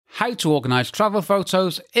How to organise travel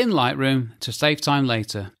photos in Lightroom to save time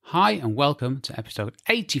later. Hi and welcome to episode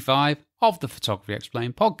 85 of the Photography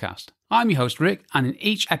Explained podcast. I'm your host Rick, and in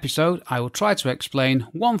each episode I will try to explain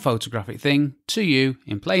one photographic thing to you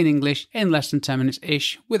in plain English in less than 10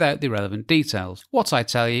 minutes-ish without the relevant details. What I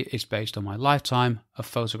tell you is based on my lifetime of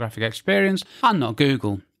photographic experience and not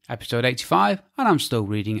Google. Episode 85, and I'm still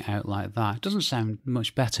reading it out like that. Doesn't sound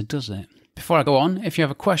much better, does it? Before I go on, if you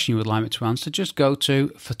have a question you would like me to answer, just go to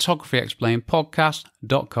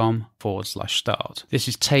photographyexplainedpodcast.com/start. This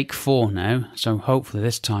is take 4 now, so hopefully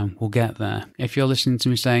this time we'll get there. If you're listening to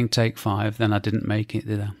me saying take 5, then I didn't make it,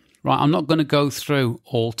 did I? Right, I'm not going to go through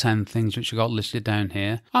all 10 things which I got listed down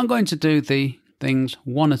here. I'm going to do the things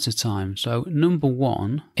one at a time. So number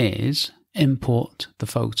 1 is import the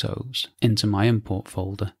photos into my import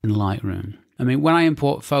folder in Lightroom. I mean, when I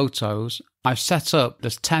import photos, I've set up,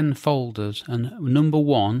 there's 10 folders, and number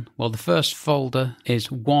 1, well, the first folder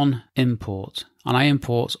is one import, and I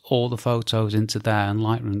import all the photos into there, and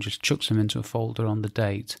Lightroom just chucks them into a folder on the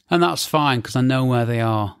date. And that's fine, because I know where they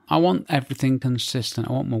are. I want everything consistent.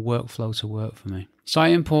 I want my workflow to work for me. So I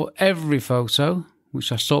import every photo,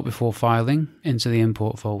 which I sort before filing, into the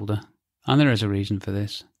import folder. And there is a reason for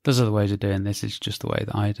this. There's other ways of doing this, it's just the way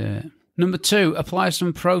that I do it. Number 2, apply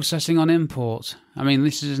some processing on import. I mean,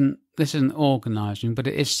 this isn't organising, but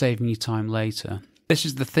it is saving you time later. This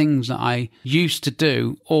is the things that I used to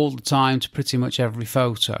do all the time to pretty much every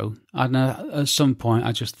photo. And at some point,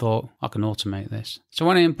 I just thought, I can automate this. So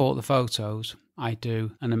when I import the photos, I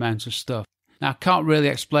do an amount of stuff. Now, I can't really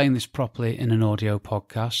explain this properly in an audio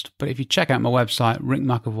podcast, but if you check out my website,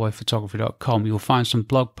 rickmcavoyphotography.com, you'll find some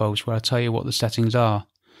blog posts where I tell you what the settings are.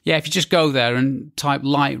 Yeah, if you just go there and type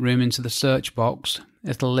Lightroom into the search box,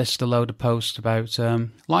 it'll list a load of posts about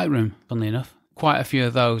Lightroom, funnily enough. Quite a few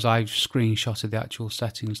of those I've screenshotted the actual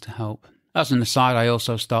settings to help. As an aside, I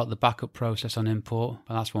also start the backup process on import,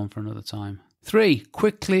 but that's one for another time. 3,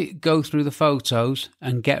 quickly go through the photos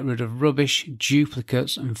and get rid of rubbish,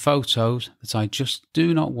 duplicates and photos that I just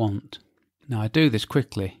do not want. Now, I do this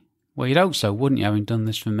quickly. Well, you'd hope so, wouldn't you, having done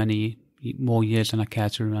this for many more years than I care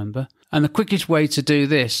to remember. And the quickest way to do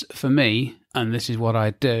this for me, and this is what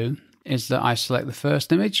I do, is that I select the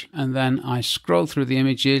first image and then I scroll through the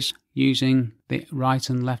images using the right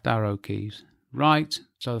and left arrow keys. Right,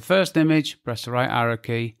 so the first image, press the right arrow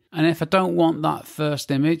key, and if I don't want that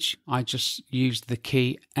first image, I just use the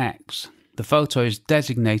key X. The photo is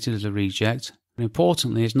designated as a reject, but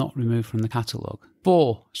importantly is not removed from the catalogue.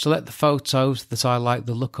 4, select the photos that I like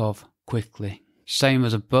the look of quickly. Same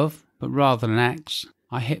as above, but rather than X,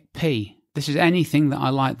 I hit P. This is anything that I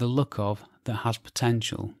like the look of that has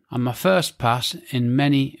potential. And my first pass in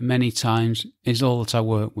many times is all that I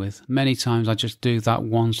work with. Many times I just do that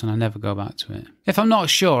once and I never go back to it. If I'm not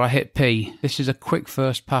sure, I hit P. This is a quick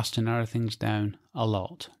first pass to narrow things down a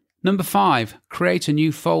lot. Number 5, create a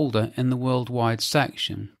new folder in the worldwide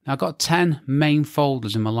section. Now, I've got 10 main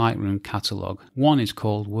folders in my Lightroom catalogue. One is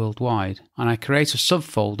called worldwide, and I create a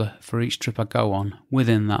subfolder for each trip I go on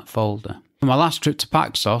within that folder. For my last trip to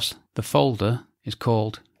Paxos, the folder is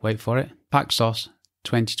called, wait for it, Paxos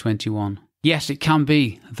 2021. Yes, it can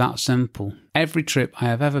be that simple. Every trip I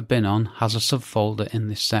have ever been on has a subfolder in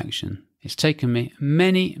this section. It's taken me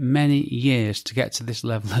many years to get to this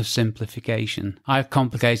level of simplification. I've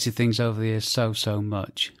complicated things over the years so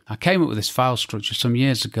much. I came up with this file structure some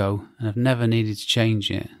years ago and have never needed to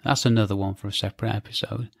change it. That's another one for a separate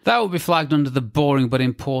episode. That will be flagged under the boring but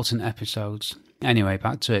important episodes. Anyway,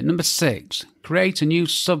 back to it. Number 6, create a new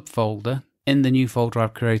subfolder in the new folder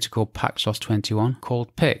I've created called Paxos 21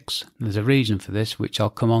 called Pics. There's a reason for this, which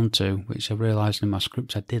I'll come on to, which I realised in my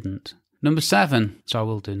script I didn't. Number 7, so I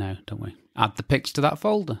will do now, don't we? Add the pics to that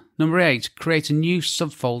folder. Number 8, create a new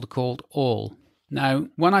subfolder called All. Now,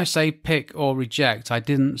 when I say pick or reject, I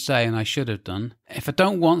didn't say, and I should have done, if I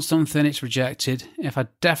don't want something, it's rejected. If I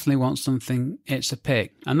definitely want something, it's a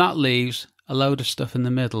pick. And that leaves a load of stuff in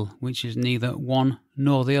the middle, which is neither one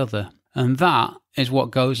nor the other. And that is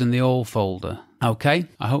what goes in the All folder. Okay,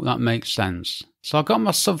 I hope that makes sense. So I've got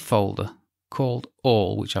my subfolder called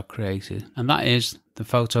All, which I've created, and that is the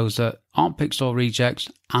photos that aren't pics or rejects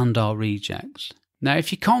and are rejects. Now,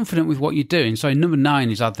 if you're confident with what you're doing, so number 9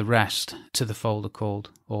 is add the rest to the folder called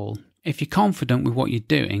All. If you're confident with what you're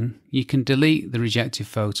doing, you can delete the rejected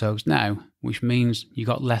photos now, which means you've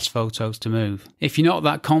got less photos to move. If you're not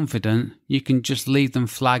that confident, you can just leave them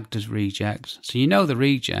flagged as rejects, so you know the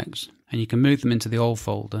rejects, and you can move them into the All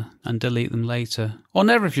folder and delete them later. Or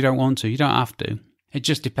never if you don't want to, you don't have to. It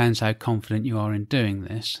just depends how confident you are in doing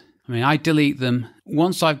this. I I mean, I delete them.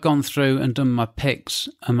 Once I've gone through and done my picks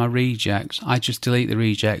and my rejects, I just delete the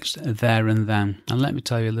rejects there and then. And let me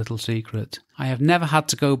tell you a little secret. I have never had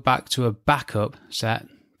to go back to a backup set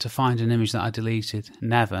to find an image that I deleted.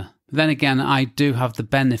 Never. Then again, I do have the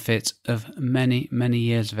benefit of many, many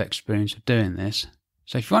years of experience of doing this.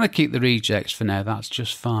 So if you want to keep the rejects for now, that's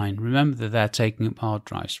just fine. Remember that they're taking up hard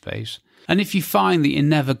drive space. And if you find that you're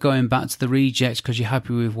never going back to the rejects because you're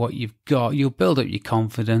happy with what you've got, you'll build up your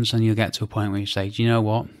confidence and you'll get to a point where you say, do you know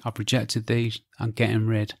what? I've rejected these, I'm getting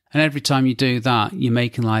rid. And every time you do that, you're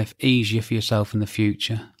making life easier for yourself in the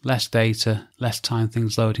future. Less data, less time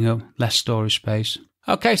things loading up, less storage space.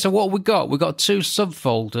 Okay, so what we got? We've got 2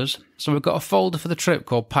 subfolders. So we've got a folder for the trip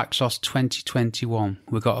called Paxos 2021.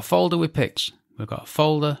 We've got a folder with pics. We've got a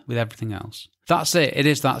folder with everything else. That's it. It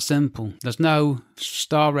is that simple. There's no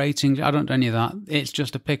star ratings. I don't do any of that. It's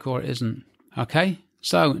just a pic or it isn't. Okay?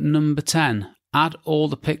 So, number 10. Add all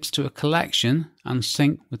the pics to a collection and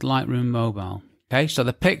sync with Lightroom Mobile. Okay, so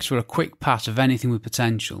the pics were a quick pass of anything with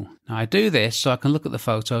potential. Now, I do this so I can look at the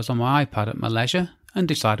photos on my iPad at my leisure and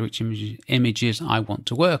decide which images I want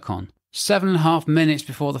to work on. 7.5 minutes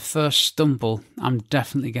before the first stumble, I'm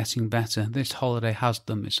definitely getting better. This holiday has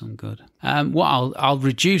done me some good. I'll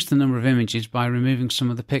reduce the number of images by removing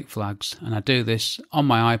some of the pic flags, and I do this on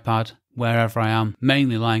my iPad wherever I am,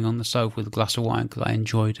 mainly lying on the sofa with a glass of wine because I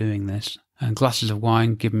enjoy doing this. And glasses of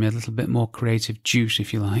wine give me a little bit more creative juice,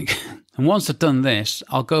 if you like. And once I've done this,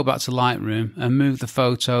 I'll go back to Lightroom and move the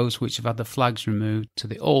photos which have had the flags removed to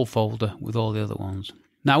the All folder with all the other ones.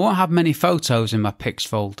 Now, I won't have many photos in my pics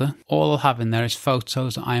folder. All I'll have in there is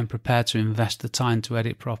photos that I am prepared to invest the time to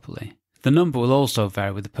edit properly. The number will also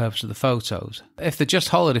vary with the purpose of the photos. If they're just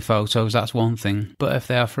holiday photos, that's one thing. But if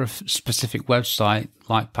they are for a specific website,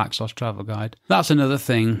 like Paxos Travel Guide, that's another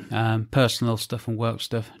thing. Personal stuff and work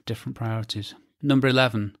stuff, different priorities. Number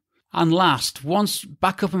 11. And last, once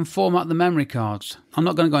backup and format the memory cards. I'm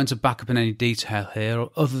not going to go into backup in any detail here,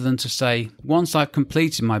 other than to say, once I've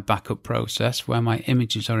completed my backup process, where my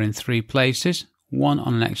images are in 3 places, 1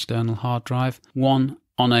 on an external hard drive, 1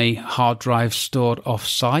 on a hard drive stored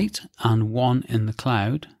off-site, and 1 in the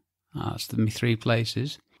cloud, that's the 3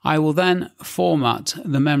 places, I will then format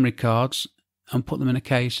the memory cards and put them in a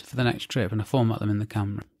case for the next trip, and I format them in the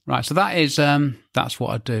camera. Right, so that's what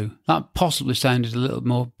I do. That possibly sounded a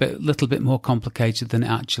little bit more complicated than it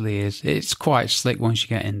actually is. It's quite slick once you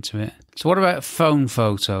get into it. So what about phone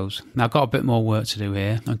photos? Now, I've got a bit more work to do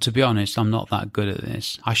here, and to be honest, I'm not that good at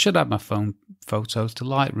this. I should add my phone photos to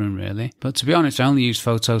Lightroom, really. But to be honest, I only use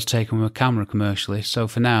photos taken with a camera commercially, so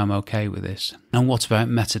for now I'm okay with this. And what about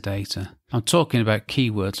metadata? I'm talking about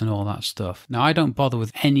keywords and all that stuff. Now, I don't bother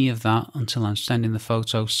with any of that until I'm sending the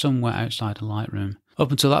photo somewhere outside of Lightroom. Up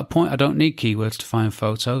until that point, I don't need keywords to find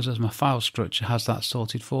photos, as my file structure has that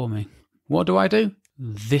sorted for me. What do?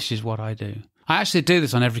 This is what I do. I actually do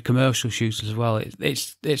this on every commercial shoot as well.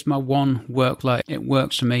 It's my one workflow. It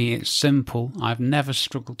works for me. It's simple. I've never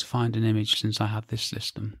struggled to find an image since I had this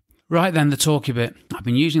system. Right then, the talky bit. I've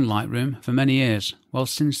been using Lightroom for many years. Well,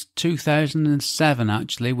 since 2007,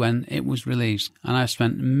 actually, when it was released. And I've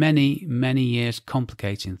spent many, many years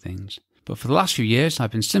complicating things. But for the last few years,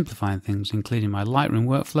 I've been simplifying things, including my Lightroom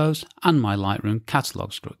workflows and my Lightroom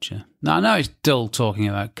catalogue structure. Now, I know it's dull talking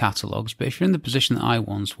about catalogues, but if you're in the position that I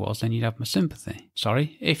once was, then you'd have my sympathy.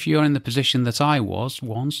 Sorry, if you're in the position that I was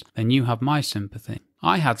once, then you have my sympathy.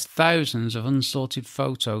 I had thousands of unsorted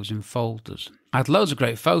photos in folders. I had loads of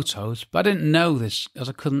great photos, but I didn't know this as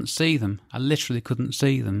I couldn't see them. I literally couldn't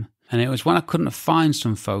see them. And it was when I couldn't find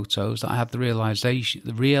some photos that I had the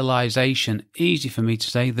realization easy for me to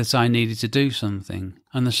say that I needed to do something.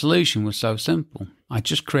 And the solution was so simple. I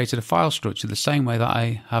just created a file structure the same way that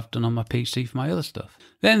I have done on my PC for my other stuff.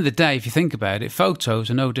 At the end of the day, if you think about it, photos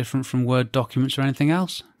are no different from Word documents or anything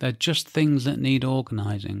else. They're just things that need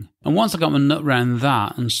organising. And once I got my nut round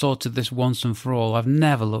that and sorted this once and for all, I've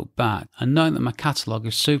never looked back. And knowing that my catalogue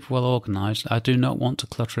is super well organised, I do not want to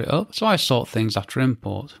clutter it up, so I sort things after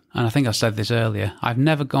import. And I think I said this earlier, I've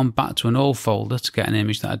never gone back to an all folder to get an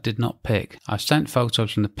image that I did not pick. I've sent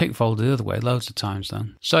photos from the pick folder the other way loads of times though.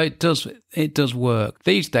 So it does work.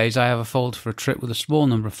 These days I have a folder for a trip with a small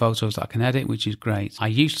number of photos that I can edit, which is great. I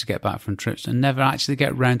used to get back from trips and never actually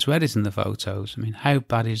get round to editing the photos. I mean, how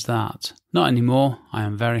bad is that? Not anymore, I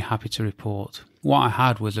am very happy to report. What I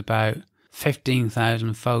had was about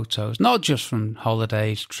 15,000 photos, not just from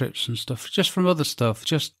holidays, trips and stuff, just from other stuff,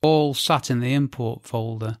 just all sat in the import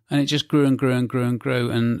folder. And it just grew and grew and grew and grew,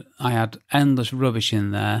 and I had endless rubbish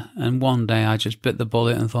in there. And one day I just bit the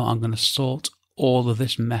bullet and thought, I'm going to sort all of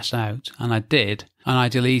this mess out, and I did, and I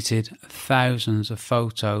deleted thousands of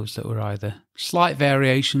photos that were either slight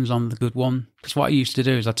variations on the good one, because what I used to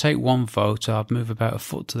do is I'd take one photo, I'd move about a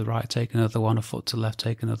foot to the right, take another one, a foot to the left,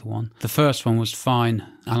 take another one. The first one was fine,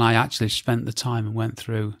 and I actually spent the time and went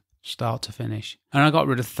through start to finish. And I got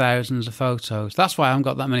rid of thousands of photos. That's why I haven't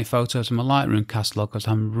got that many photos in my Lightroom catalogue, because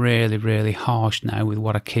I'm really, really harsh now with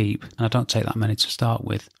what I keep, and I don't take that many to start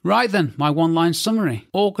with. Right then, my one-line summary.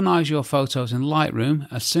 Organise your photos in Lightroom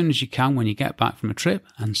as soon as you can when you get back from a trip,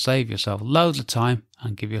 and save yourself loads of time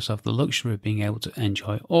and give yourself the luxury of being able to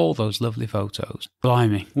enjoy all those lovely photos.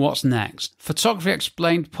 Blimey, what's next? Photography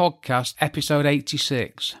Explained podcast, episode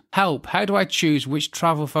 86. Help, how do I choose which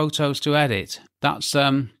travel photos to edit? That's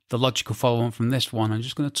the logical follow-on from this one. I'm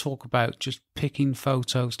just going to talk about just picking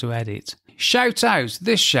photos to edit. Shout out,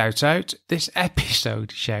 this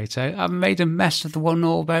episode shout out. I've made a mess of the one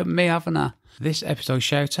all about me, haven't I? This episode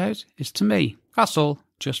shout out is to me. That's all.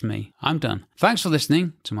 Just me. I'm done. Thanks for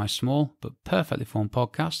listening to my small but perfectly formed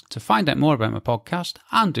podcast. To find out more about my podcast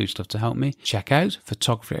and do stuff to help me, check out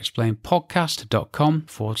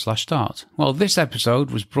photographyexplainedpodcast.com/start. Well, this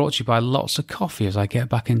episode was brought to you by lots of coffee as I get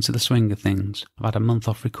back into the swing of things. I've had a month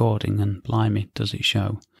off recording and blimey, does it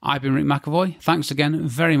show. I've been Rick McAvoy. Thanks again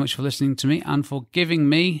very much for listening to me and for giving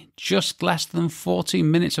me just less than 40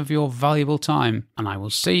 minutes of your valuable time. And I will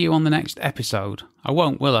see you on the next episode. I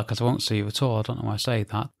won't, will I? Because I won't see you at all. I don't know why I say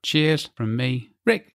that. Cheers from me, Rick.